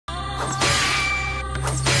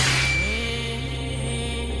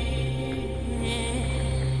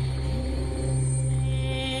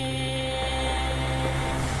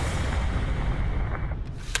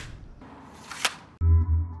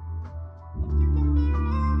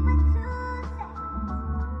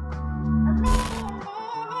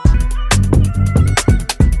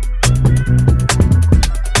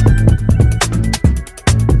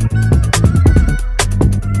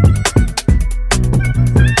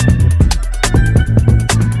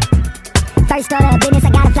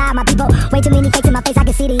evil. Way too many fakes in my face, I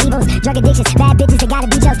can see the evils. Drug addictions, bad bitches, they gotta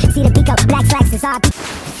be jokes. See the pico, black slacks, it's RP.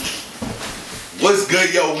 What's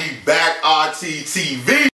good, yo? We back,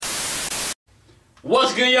 RTTV.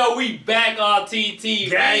 What's good, yo? We back,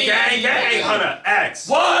 RTTV. Gang, gang, gang. Hunter X.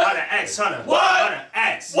 What? Hunter X, Hunter. What? Hunter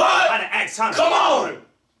X. What? Hunter X, Hunter. Come on!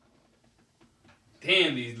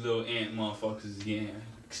 Damn, these little ant motherfuckers again.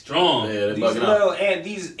 Strong. Yeah, these little ant,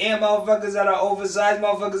 these ant motherfuckers that are oversized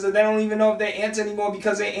motherfuckers that they don't even know if they're ants anymore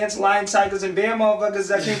because they're ants, lion, tigers, and bear motherfuckers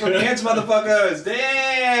that came from ants motherfuckers.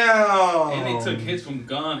 Damn. And they took hits from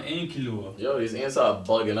Gon and Killua. Yo, these ants are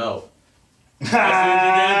bugging out. Bugging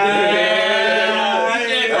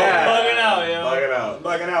out, yo.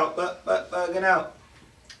 Bugging out.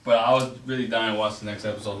 But I was really dying to watch the next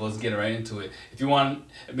episode. Let's get right into it. If you want,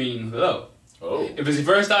 hello. Oh. If it's your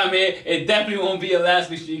first time here, it definitely won't be your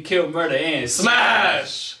last. Make sure you kill, murder, and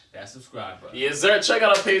Smash! that subscribe button. Yes, sir. Check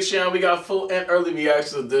out our Patreon. We got full and early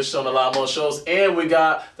reactions of this show and a lot more shows. And we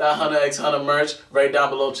got that Hunter X Hunter merch right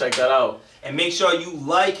down below. Check that out. And make sure you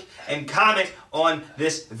like and comment on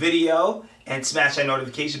this video and smash that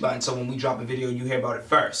notification button so when we drop a video, you hear about it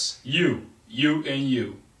first. You, and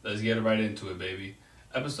you. Let's get right into it, baby.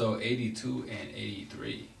 Episode 82 and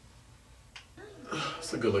 83.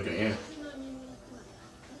 It's a good looking ant.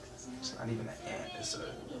 It's not even an ant, it's a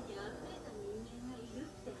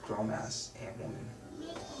grown ass ant woman.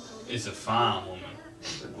 It's a fine woman.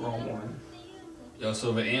 It's a grown woman. Yo, so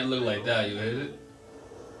if an ant look like that, you hit it?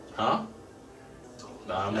 Huh?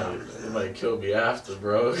 Nah, it might kill me after,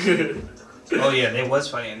 bro. Oh yeah, they was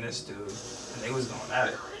fighting this dude. And they was going at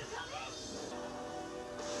it.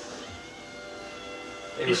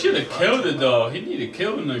 He should have killed it though. He need to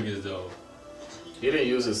kill niggas though. He didn't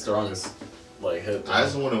use his strongest hit. I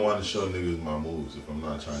just wouldn't want to show niggas my moves if I'm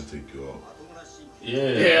not trying to take you off.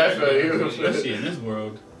 Yeah, I feel you. Especially in this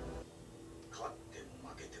world.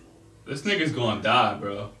 This nigga's gonna die,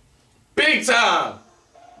 bro. Big time!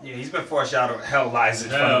 Yeah, he's been foreshadowed. Hell lies in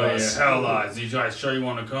front of us. Hell lies. You guys sure you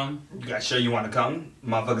wanna come? You guys sure you want to come?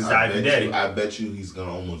 Motherfuckers die every day. I bet you he's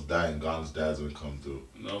gonna almost die and Gon's dad's gonna come through.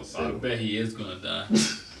 Nope, I bet he is gonna die.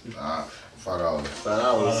 Nah, $5. $5. I don't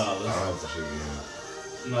have to shake your hand.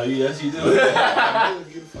 No, yes you do. $5,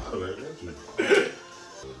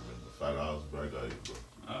 bro. I got you,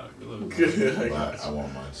 bro. Good luck. But I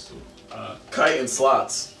want mine too. Kite and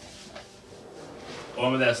slots.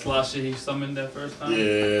 Remember that slot shit he summoned that first time?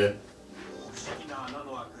 Yeah.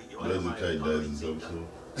 There's a kite dies in episode.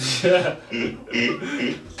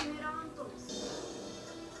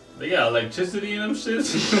 They got electricity in them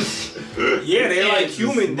shits. Yeah, they're like Ants is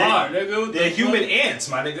human. smart, nigga. They're human ants,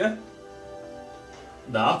 my nigga.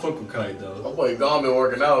 Nah, I fuck with Kite though. Oh boy, Gon been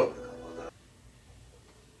working out.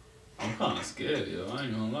 I'm kinda scared, yo. I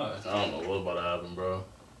ain't gonna lie. I don't know what's about to happen, bro.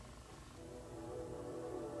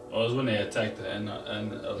 Oh, it was when they attacked the end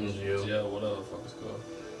of jail. jail, whatever the fuck it's called.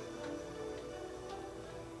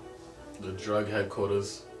 The drug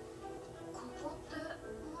headquarters.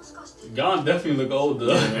 Gon definitely look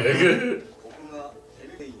older.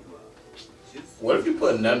 What if you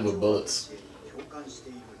put Nen with bullets?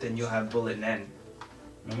 Then you'll have bullet Nen.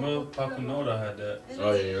 Remember Pakunoda had that?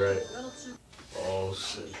 Oh yeah, you're right. Oh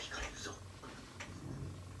shit.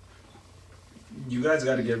 You guys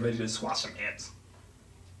gotta get ready to squash some ants.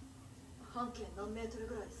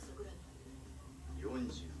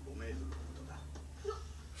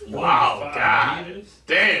 Wow, God meters?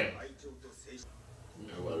 damn.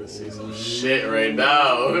 You're about to see some shit right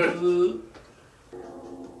now.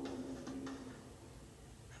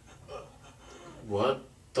 What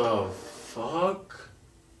the fuck?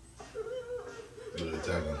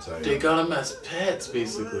 They got him as pets,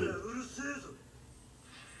 basically.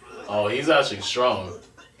 Oh, he's actually strong.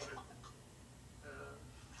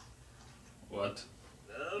 What?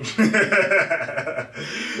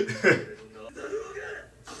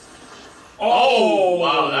 Oh,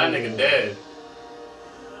 wow, that nigga dead.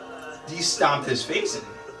 He stomped his face in.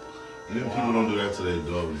 Even people don't do that to their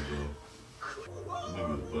dogs, though.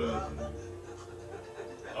 Niggas put out to them.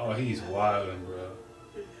 Oh, he's wildin', bro.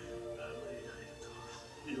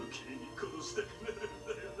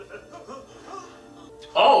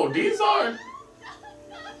 Oh, these are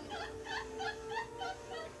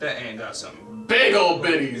That ant got some. big old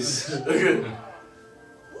bitties.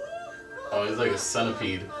 Oh, he's like a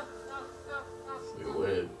centipede. It's like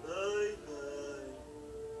weird.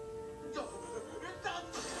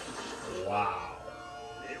 Wow.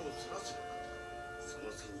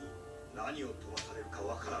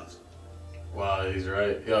 Wow, he's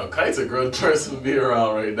right. Yo, Kite's a good person to be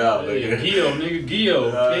around right now, Hey, nigga. Gio, nigga,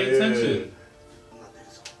 Gio. Pay attention.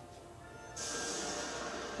 Let's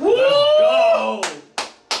go!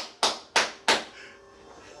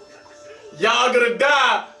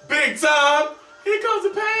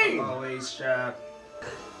 pain. Always trap.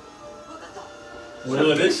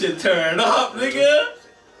 Well, this shit turn up, nigga.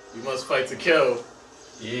 You must fight to kill.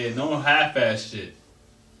 Yeah, no half-ass shit.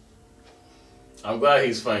 I'm glad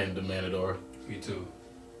he's fighting the Manador. Me too.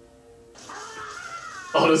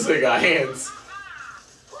 Oh, this nigga got hands.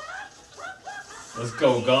 Let's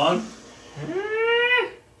go, gone.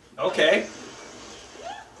 Okay.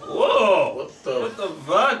 Whoa. What the? What the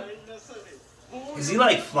fuck? Is he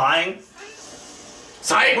like flying?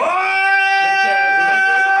 Psych! Boy!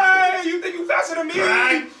 You think you faster than me?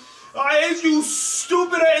 Is you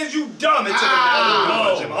stupid or is you dumb? It's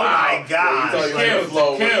Oh, oh my god.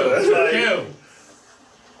 Kill.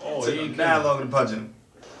 Oh, Took he him mad long to punch him.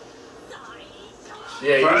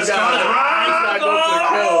 Yeah, you First gotta go for the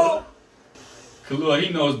kill. Kahlua, he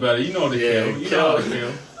knows better. You know the Yeah, kill. You know how to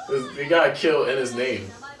kill. He got kill in his name.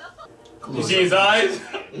 You see his eyes?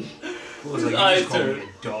 Who was His like, eyes you just called me turn. a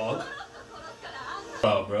dog?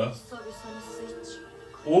 Oh, bro.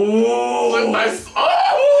 Look, Ooh. nice.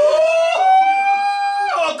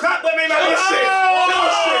 Oh, crap, let me know. You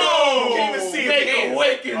can't even see his hands.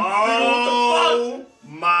 Oh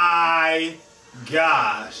my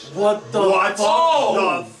gosh. What the What fuck?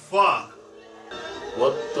 the fuck?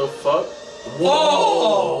 What the fuck?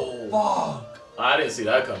 Whoa. Fuck. I didn't see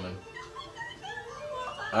that coming.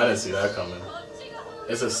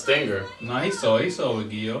 It's a stinger. Nah, he saw it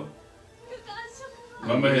with Gio.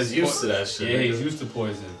 Remember He's his used to that shit. Yeah, nigga. he's used to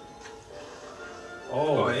poison.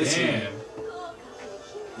 Oh, is he? damn.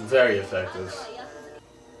 Very effective.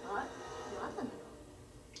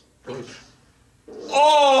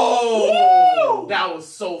 Oh! That was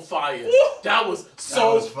so fire. That was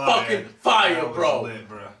so fucking fire, bro.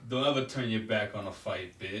 Don't ever turn your back on a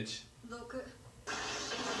fight, bitch.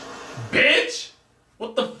 Bitch?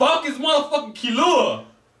 What the fuck is motherfucking Kahlua?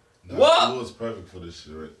 Nah, What? Kalua's perfect for this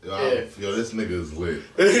shit, right? Yeah. Yo, this nigga is lit.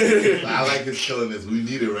 I like his killing this. We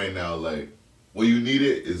need it right now. Like, when you need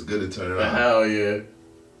it, it's good to turn it on. Hell yeah.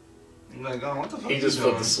 I'm like, oh, what the fuck He you just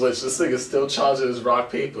flipped doing? the switch. This nigga's still charging his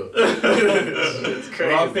rock paper. It's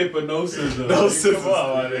crazy. Rock, paper, no scissors. No scissors. Come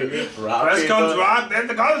on, my nigga. Rock, First paper. comes rock, then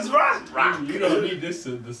comes rock. You don't need the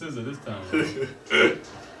scissor this time, bro.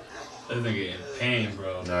 That nigga in pain,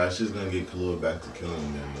 bro. Nah, that shit's gonna get Kalua back to killing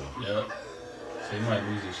again, though. Yep. So you might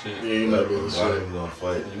lose your shit. Yeah, you might be able to Why shit. him gonna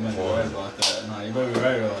fight? You might be right about that. Nah, you might be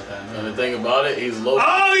right about that. And No. the thing about it, he's low.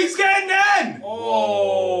 Oh, he's getting in!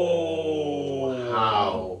 Oh.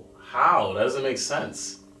 How? That doesn't make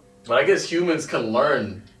sense. But I guess humans can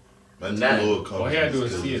learn. Man, Nah. Kalua comes All he had to do and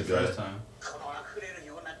was kills see it this guy. first time.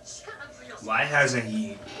 Why hasn't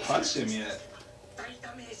he punched him yet?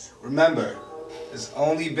 Remember, it's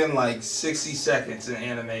only been like 60 seconds in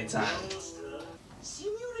anime time.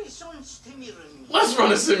 Let's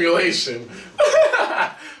run a simulation.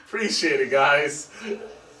 Appreciate it, guys.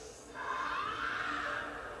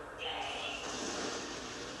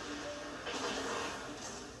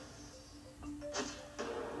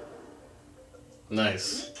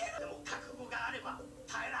 Nice.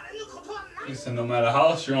 He said no matter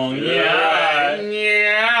how strong, Yeah.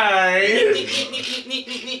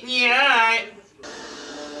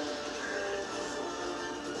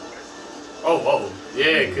 Oh, whoa.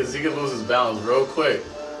 Yeah, because he can lose his balance real quick.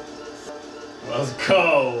 Let's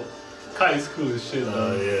go. Kai's cool as shit, Oh,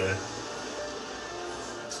 though. yeah.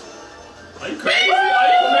 Are you crazy? Oh, Are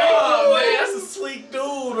you man, that's a sleek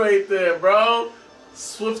dude right there, bro.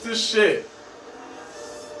 Swift as shit.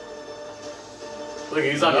 Look,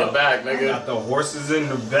 he's on your back, nigga. Got the horses in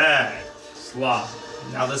the bag. Slot.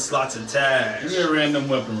 Now the slot's attached. Give me a random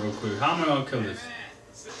weapon real quick. How am I gonna kill this?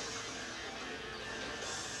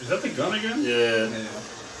 Is that the gun again? Yeah. Yeah.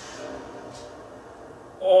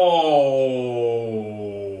 Oh.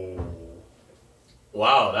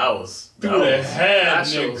 Wow, that was... Through that the was- head, that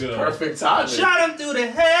shit was nigga. perfect timing. Shot him through the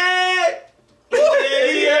head!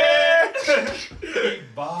 Yeah!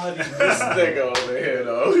 Body. This nigga over here,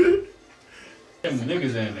 though. Them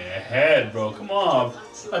niggas in their head, bro. Come on.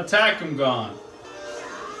 Attack him, gone.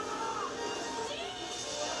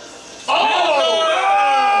 Oh!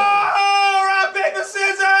 Rock, paper,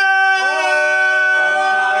 scissors!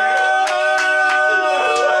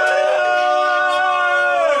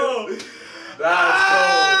 That's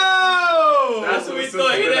cool. That's what We we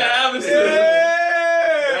thought he didn't have a scissor.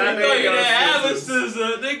 Yeah! We thought he didn't have a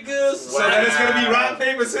scissor, nigga. So then it's gonna be rock,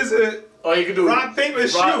 paper, scissors. Oh, you can do Rock, paper,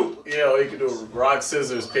 shoot. Yeah, or you can do rock,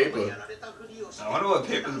 scissors, paper. I wonder what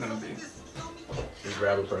paper's gonna be. Just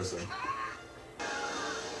grab a person.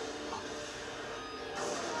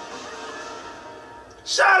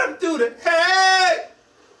 Shot him through the head!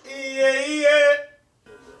 Yeah, yeah.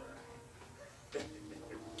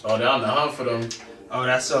 Oh, they're on the hunt for them. Oh,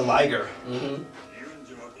 that's a liger. Mm-hmm.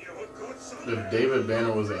 If David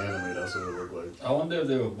Banner was an anime, that's what it looked like. I wonder if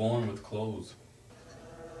they were born with clothes.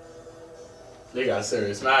 They got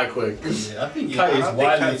serious mad quick. Yeah, I think I Kite's don't think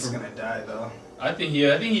wilding Kite's from. gonna die though. I think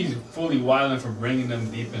he's fully wilding for bringing them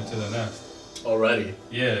deep into the nest. Already.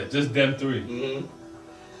 Yeah, just them three. Mm-hmm.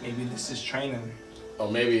 Maybe this is training. Or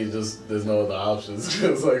maybe just there's no other options.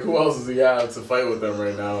 It's like, who else does he have to fight with them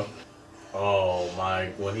right now? Oh my,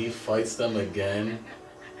 when he fights them again.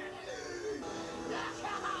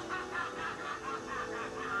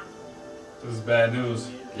 This is bad news.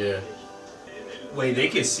 Yeah. Wait, they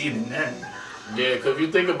can see the net. Yeah, because if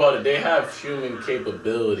you think about it, they have human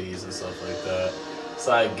capabilities and stuff like that.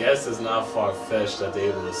 So I guess it's not far-fetched that they're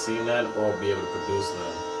able to see that or be able to produce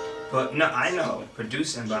them. But no, I know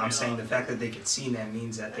producing, but I'm saying the fact that they can see Nen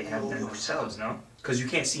means that they have Nen themselves, no? Because you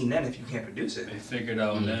can't see Nen if you can't produce it. They figured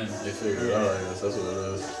out then. They figured it out, I guess. That's what it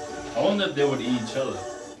is. I wonder if they would eat each other.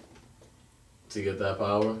 To get that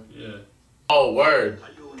power? Yeah. Oh, word.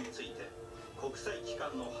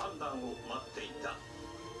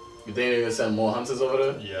 You think they're going to send more hunters over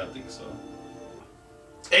there? Yeah, I think so.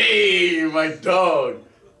 Hey, my dog!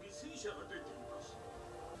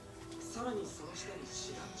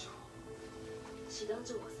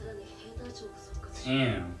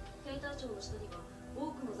 Damn.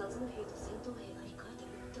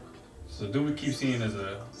 So do we keep seeing as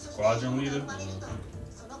a squadron leader?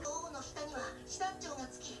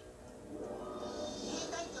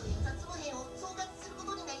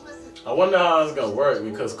 I wonder how it's gonna work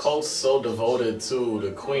because Colt's so devoted to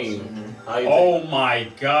the queen. How you Oh think?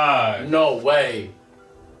 my god. No way.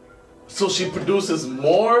 So she produces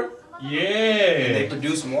more? And they Yeah.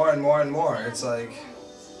 produce more and more and more. It's like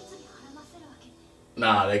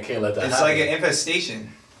Nah, they can't let that it's happen. like an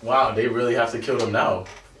infestation. Wow, they really have to kill them now.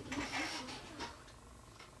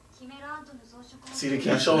 See, they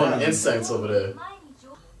keep showing insects over there.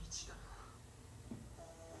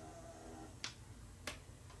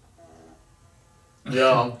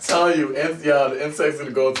 Yo, I'm telling you, the insects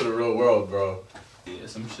gonna go to the real world, bro. Yeah,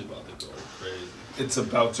 some shit about to go crazy. It's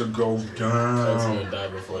about to go Insects down. gonna die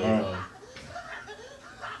before they come.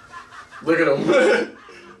 Look at him.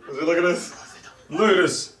 Look at this. Look at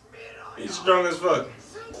this. He's strong as fuck.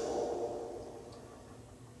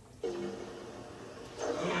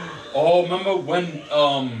 Oh, remember when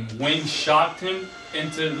Wayne shocked him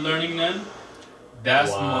into learning then? That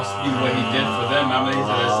must be what he did for them. Remember he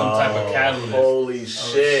said there's some type of catalyst. Holy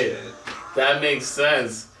shit. That makes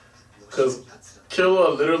sense. Cause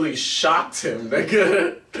Killua literally shocked him,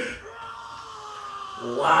 nigga.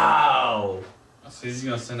 Wow. So he's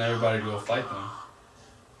gonna send everybody to go fight them.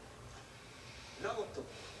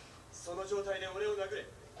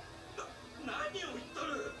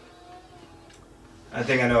 I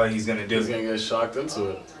think I know what he's gonna do. He's gonna get shocked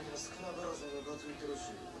into it.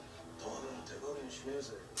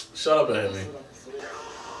 Shut up and hit me.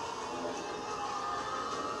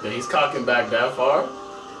 Yeah, he's cocking back that far.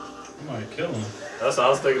 You might kill him. That's what I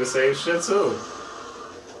was thinking the same shit too.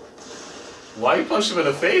 Why you punch him in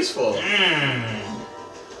the face for?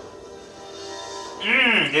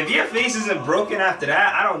 If your face isn't broken after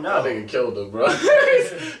that, I don't know. That nigga killed him, bro.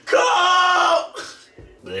 Go!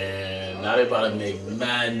 Man, now they about to make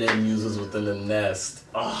mad name users within the nest.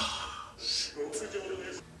 Oh, shit.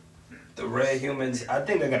 The red humans, I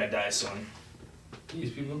think they're gonna die soon.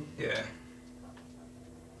 These people? Yeah.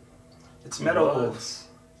 It's Metal What? Wolves.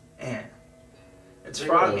 Ant. It's They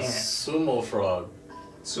Frog got a Ant. Sumo frog.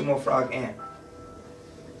 Sumo Frog Ant.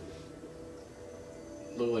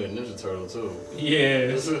 Look like a Ninja Turtle too.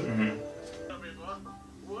 Yeah. Mm-hmm.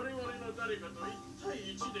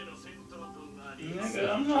 Nigga,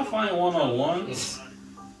 I'm not fighting one-on-one.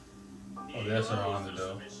 Oh, that's around it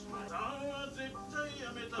though.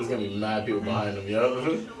 There's gonna be mad people behind him,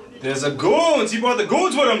 yo. There's a goons! He brought the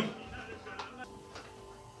goons with him!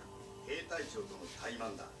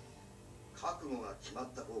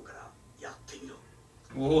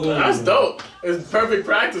 Whoa. That's dope. It's perfect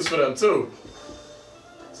practice for them too.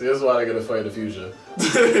 See, this is why they're gonna fight in the future.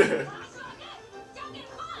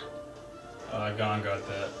 Gon got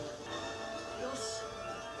that.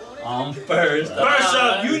 I'm first. First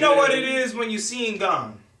up, you know what it is when you seeing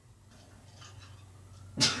Gong.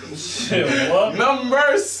 Shit, what?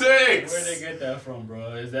 Number 6! Where'd they get that from,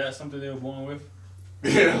 bro? Is that something they were born with?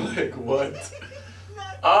 Yeah, like what?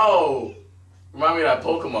 Oh! Remind me of that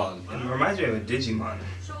Pokemon. It reminds me of a Digimon.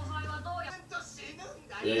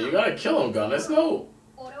 Yeah, you gotta kill him, Gun. Let's go.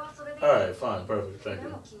 Alright, fine, perfect, thank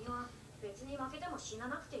you.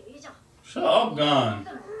 Shut up, Gon.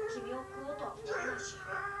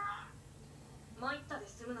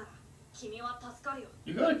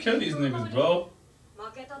 You gotta kill these niggas, bro.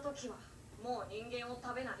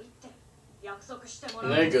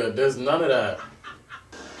 Nigga, there's none of that.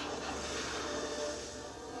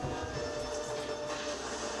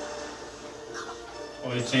 Oh,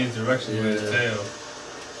 he changed direction with his tail.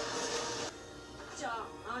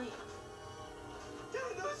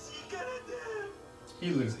 He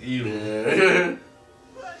looks evil. Yeah.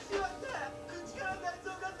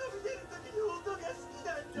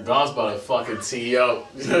 God's about to fucking tee up.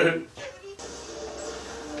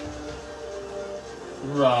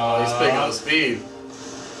 Right. He's picking up speed.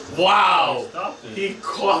 Wow! Stop it. He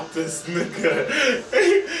caught this nigga.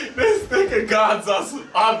 This nigga God's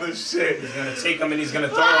on the shit. He's gonna take him and he's gonna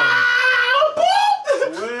throw him.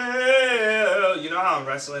 Well, you know how in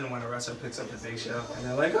wrestling, when a wrestler picks up the big show and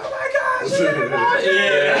they're like, oh my gosh,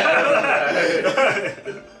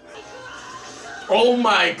 yeah. Oh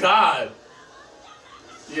my god.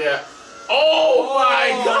 Yeah. Oh my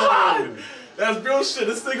god. That's real shit.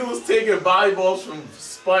 This nigga was taking volleyballs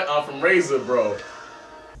from Razor, bro.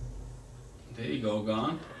 There you go,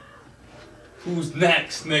 Gon. Who's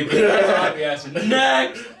next, nigga? That's all I be asking.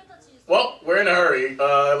 Next! Well, we're in a hurry.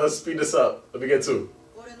 Let's speed this up. Let me get two.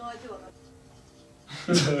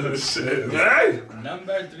 Shit. Hey!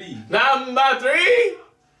 Number 3. Number 3!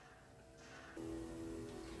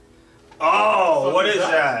 Oh, what is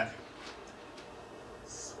that?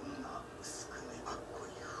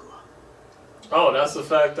 Oh, that's the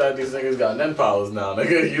fact that these niggas got nen powers now,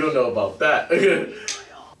 nigga. You don't know about that.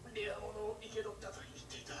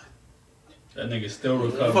 That nigga still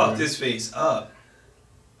recovering. Fucked his face up.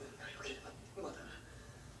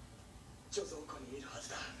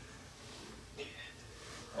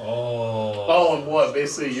 Oh. Oh, and what?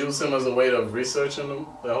 Basically use him as a way of researching them?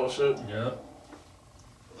 That whole shit? Yep.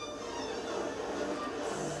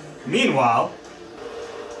 Meanwhile,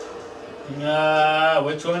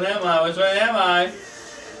 which one am I? Which one am I?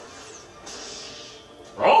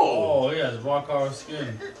 Oh! Oh, he has rock hard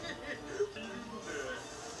skin.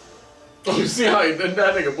 Oh, you see how he did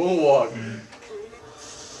that nigga moonwalk?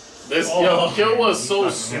 This kill was so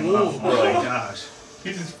smooth, oh my bro. gosh.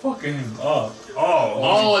 He just fucking him up.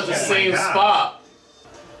 Oh, at the same God. spot.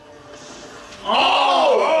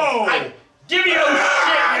 Oh! Give me your shit,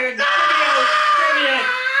 nigga. Give me it.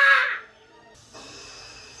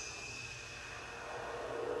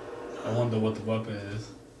 I wonder what the weapon is.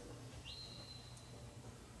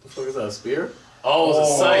 The fuck is that, a spear? Oh, it's a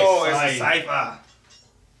scythe. Oh, it's a cipher.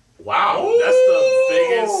 Wow, that's the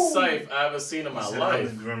biggest scythe I've ever seen in my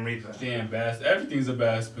life. Grim Reaper. Damn, bass. Everything's a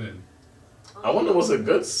bad spin. I wonder what's a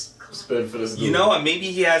good spin for this dude. You know what?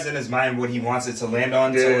 Maybe he has in his mind what he wants it to land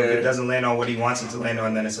on, so if it doesn't land on what he wants it to land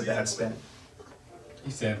on, then it's a bad spin.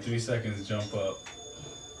 He said 3 seconds jump up.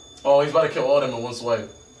 Oh, he's about to kill all them in one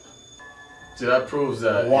swipe. See, that proves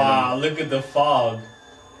that. Wow, look at the fog.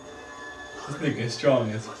 This nigga is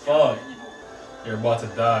strong as fuck. You're about to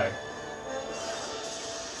die.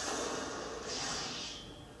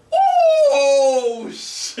 Oh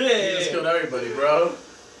shit! He just killed everybody, bro.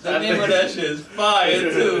 The name of that shit is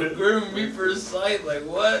fire too. Grim Reaper's sight, like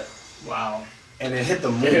what? Wow. And it hit the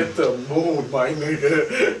moon. It hit the moon, my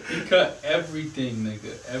nigga. He cut everything,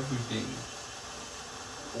 nigga. Everything.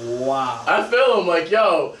 Wow. I feel him like,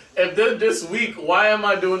 yo, if this week, why am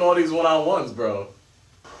I doing all these one-on-ones, bro?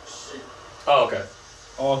 Oh, okay.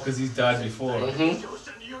 Oh, because he's died before. Mm-hmm.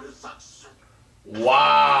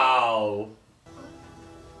 Wow.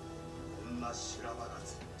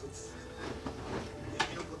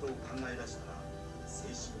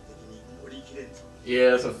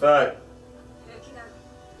 Yeah, that's a fact.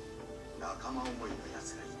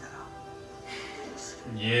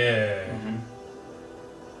 Yeah.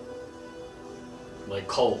 Like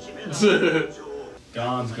Cole.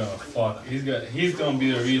 Gon's gonna fuck. He's gonna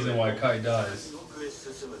be the reason why Kai dies.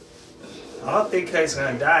 I don't think Kai's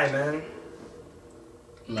gonna die, man.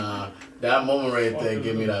 Nah, that moment right there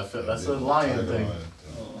give me that feel. That's a lion thing.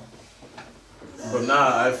 But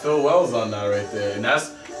nah, I feel Wells on that right there. And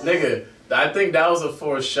that's, nigga, I think that was a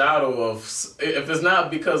foreshadow of, if it's not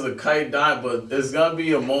because of Kite dying, but there's gonna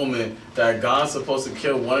be a moment that Gon's supposed to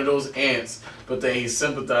kill one of those ants, but then he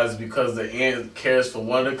sympathizes because the ant cares for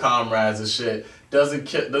one of the comrades and shit, doesn't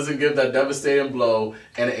give that devastating blow,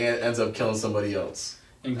 and the ant ends up killing somebody else.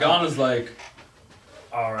 And Gon is like,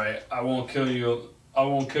 alright, I won't kill you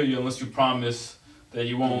unless you promise that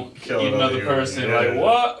you won't eat another person. Yeah. Like,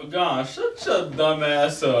 what? Gon, shut your dumb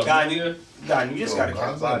ass up. Gon, you just gotta kill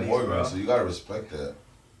Gon's like bodies, Morgan, bro. so you gotta respect that.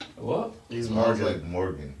 What? He's Gon's Morgan. like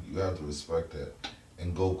Morgan. You have to respect that.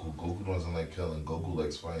 And Goku doesn't like killing. Goku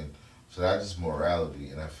likes fighting. So that's just morality.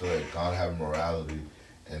 And I feel like God have morality.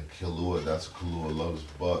 and Killua, that's what Killua loves,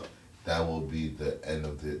 but that will be the end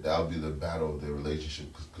of that'll be the battle of their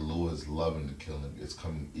relationship, because Killua is loving the killing. It's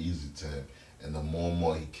coming easy to him. And the more and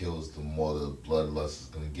more he kills, the more the bloodlust is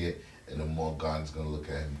going to get, and the more God's going to look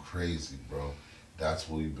at him crazy, bro. That's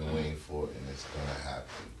what we've been waiting for, and it's going to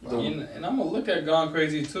happen. And I'm going to look at Gone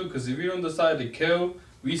crazy, too, because if you don't decide to kill,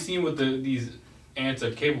 we seen what these ants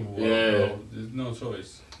are capable of, bro. There's no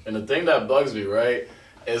choice. And the thing that bugs me, right,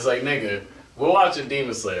 is like, nigga, we're watching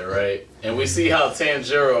Demon Slayer, right? And we see how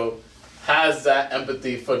Tanjiro has that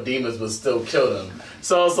empathy for demons but still kill them.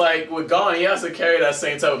 So it's like, with Gon, he has to carry that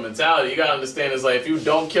same type of mentality. You gotta understand, it's like, if you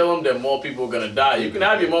don't kill him, then more people are gonna die. You can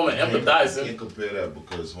have your moment empathizing. You can't compare that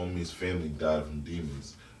because homie's family died from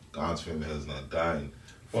demons. Gon's family has not died.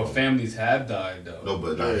 Well, families have died, though. No,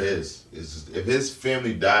 but not his. It's just, if his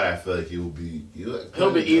family died, I feel like he'll be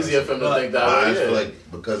easier for him to think that way. I just feel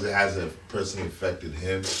like because it hasn't personally affected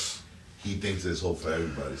him, he thinks there's hope for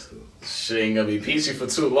everybody still. Shit ain't gonna be peachy for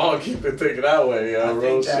too long. Keep it thinking that way, yo. I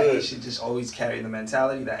think that he should just always carry the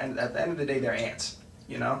mentality that at the end of the day, they're ants.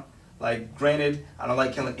 You know? Like, granted, I don't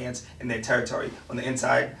like killing ants in their territory. On the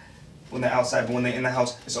inside, when they're outside, but when they're in the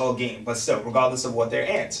house, it's all game. But still, regardless of what they're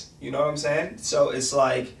ants. You know what I'm saying? So it's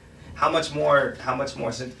like, how much more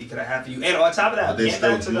sympathy could I have for you? And on top of that, getting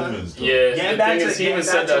back to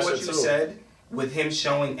what you said, with him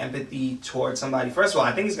showing empathy towards somebody. First of all,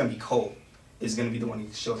 I think it's gonna be Cole. Is gonna be the one he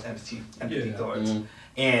shows empathy towards.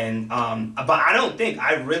 And but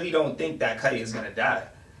I really don't think that Kite is gonna die.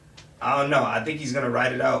 I don't know. I think he's gonna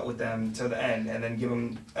ride it out with them till the end, and then give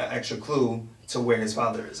him an extra clue to where his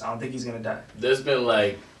father is. I don't think he's gonna die. There's been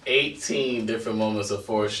like 18 different moments of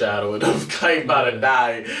foreshadowing of Kite about to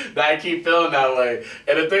die that I keep feeling that way.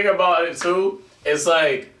 And the thing about it too, it's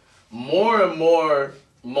like more and more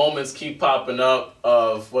moments keep popping up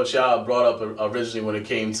of what y'all brought up originally when it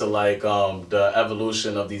came to like the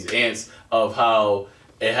evolution of these ants, of how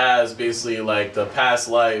it has basically like the past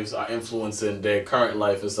lives are influencing their current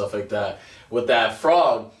life and stuff like that. With that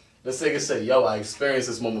frog, this nigga said, yo, I experienced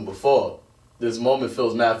this moment before. This moment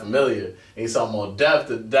feels mad familiar. And he's talking about death,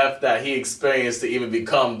 the death that he experienced to even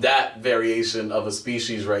become that variation of a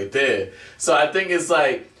species right there. So I think it's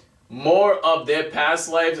like, more of their past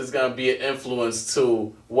lives is gonna be an influence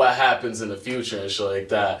to what happens in the future and shit like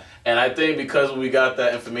that. And I think because we got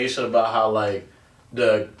that information about how like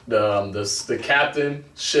the captain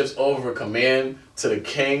shifts over command to the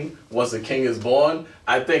king once the king is born,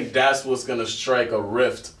 I think that's what's gonna strike a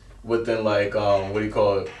rift within like what do you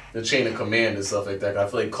call it, the chain of command and stuff like that. I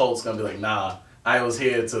feel like Colt's gonna be like, nah, I was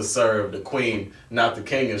here to serve the queen, not the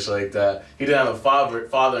king and shit like that. He didn't have a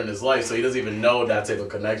father in his life, so he doesn't even know that type of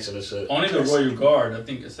connection and shit. Only the Royal Guard. I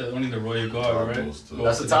think it said only the Royal Guard, right?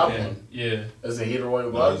 That's the top one. Yeah. Isn't he the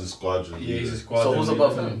Royal Guard? No, he's a squadron. Yeah, he's a squadron. So who's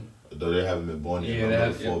above him? Though they haven't been born yet. Yeah, they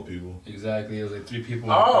have 4 people. Exactly. It was like 3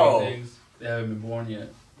 people. Oh. 3 things. They haven't been born yet.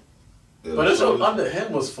 Yeah, but it's under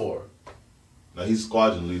him was 4. No, he's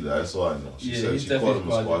squadron leader. That's all I know. She said she called him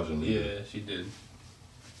a squadron leader. Yeah, she did.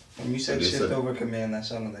 When you said shift over command, that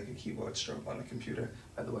sounded like a keyboard stroke on the computer,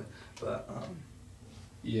 by the way. But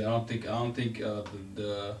yeah, I don't think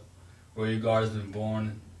the Royal Guard has been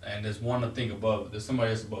born, and there's one I think above. There's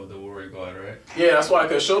somebody else above the Royal Guard, right? Yeah, that's why I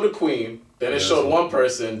could show the queen. Then it showed 1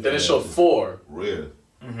 person. Then it showed 4. Rare.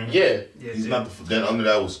 Yeah. He's not then under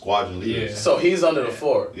that was squadron leader. Yeah. So he's under the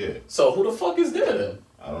 4. Yeah. So who the fuck is there then?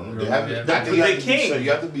 I don't know. They have the king.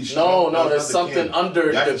 You have to be strong. No, there's something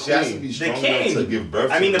under the She has to queen. be strong The king. to give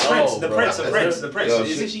birth. I mean, the prince, No, the prince. Yo,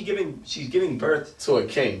 Isn't she giving? She's giving birth To a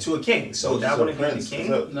king. to a king. So that wouldn't be the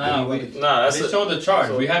king. Nah, Nah, they showed the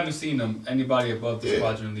chart. We haven't seen anybody above the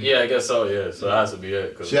squadron leader. Yeah, I guess so, yeah. So that has to be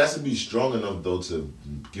it. She has to be strong enough, though, to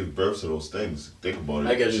give birth to those things. Think about it.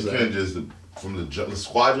 I guess she can't just... From the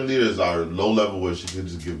squadron leaders are low level where she can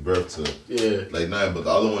just give birth to like nothing. But the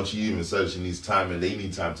other one, she even said she needs time, and they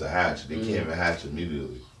need time to hatch. They can't even hatch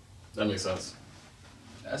immediately. That makes sense.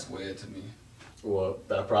 That's weird to me. What,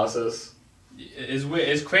 that process? It's weird.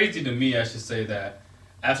 It's crazy to me, I should say, that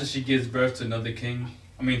after she gives birth to another king,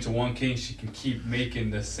 to one king, she can keep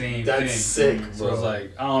making the same thing. That's sick, bro. So it's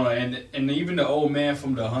like, I don't know. And even the old man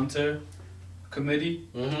from the Hunter committee,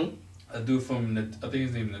 a dude from, I think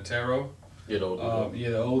his name is Natero. Yeah, the old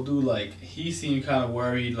dude. The old dude, like, he seemed kind of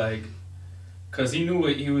worried, like, because he knew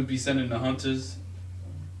he would be sending the hunters,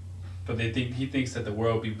 but he thinks that the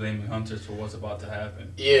world will be blaming hunters for what's about to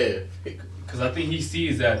happen. Yeah. Because I think he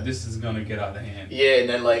sees that this is going to get out of hand. Yeah, and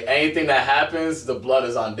then, like, anything that happens, the blood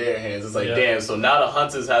is on their hands. It's like, damn, so now the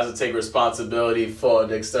hunters has to take responsibility for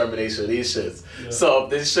the extermination of these shits. Yeah. So if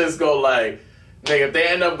these shits go, like... Nigga, if they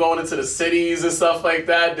end up going into the cities and stuff like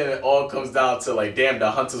that, then it all comes down to like, damn, the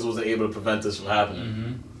hunters wasn't able to prevent this from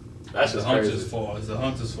happening. That's the just Hunter's crazy. fault. It's the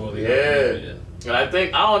Hunter's fault. Yeah. And I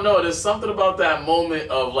think, I don't know, there's something about that moment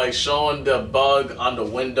of like showing the bug on the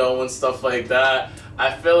window and stuff like that.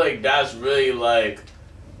 I feel like that's really like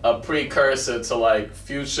a precursor to like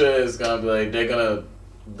Future is gonna be like,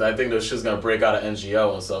 I think those shit's gonna break out of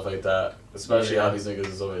NGO and stuff like that. Especially how these niggas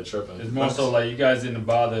is over here tripping. It's more so like you guys didn't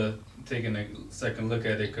bother taking a second look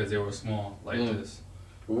at it because they were small like this.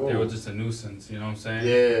 Ooh. They were just a nuisance, you know what I'm saying?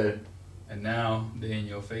 Yeah. And now they're in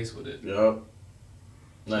your face with it. Yup.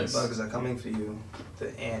 Nice. The bugs are coming for you.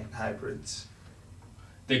 The ant hybrids.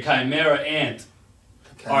 The Chimera Ant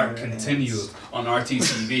art continues on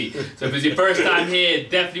RTTV. So if it's your first time here, it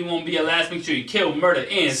definitely won't be your last. Make sure you kill, murder,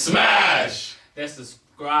 and smash! That's the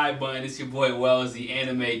subscribe button. It's your boy Wells, the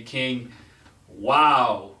Anime King.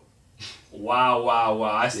 Wow. Wow, wow,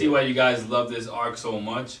 wow. I see why you guys love this arc so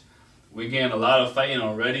much. We're getting a lot of fighting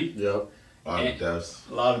already. Yep. A lot of deaths.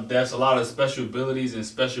 A lot of deaths, a lot of special abilities and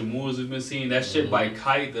special moves we've been seeing. That shit by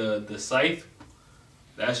Kite, the scythe,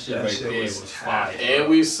 that shit right there was fire. And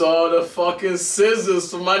we saw the fucking scissors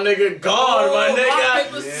from my nigga God, my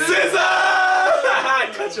nigga. Scissors!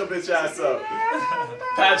 Cut your bitch ass up.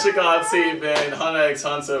 Patricrt, man. Hunter x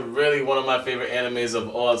Hunter, really one of my favorite animes of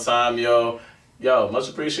all time, yo. Yo, much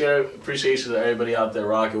appreciation to everybody out there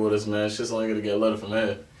rocking with us, man. Shit's only gonna get lit from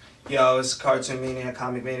here. Yo, it's Cartoon Maniac,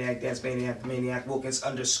 Comic Maniac, Dance Maniac, Maniac, Wilkins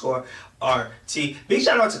 _RT. Big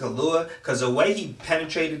shout out to Kahlua, because the way he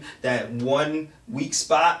penetrated that one weak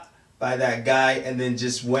spot by that guy and then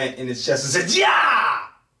just went in his chest and said, yeah!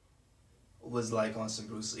 Was like on some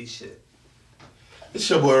Bruce Lee shit. It's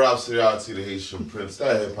your boy Robcityrt, the Haitian Prince,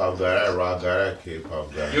 that hip hop guy, that rock guy, that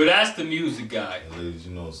K-pop guy. Yo, that's the music guy. And ladies,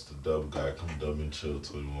 you know it's the dub guy. Come dub and chill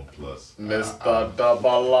 21 plus. Mr.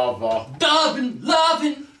 Double Lover. Dub and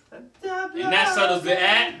lovin'. And that settles it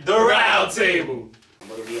at the round table.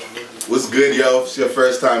 What's good, yo? If it's your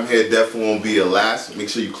first time here, definitely won't be your last. Make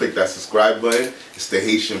sure you click that subscribe button. It's the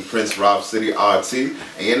Haitian Prince Robcityrt.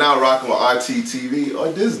 And you're now rocking with RTTV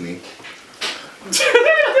or Disney.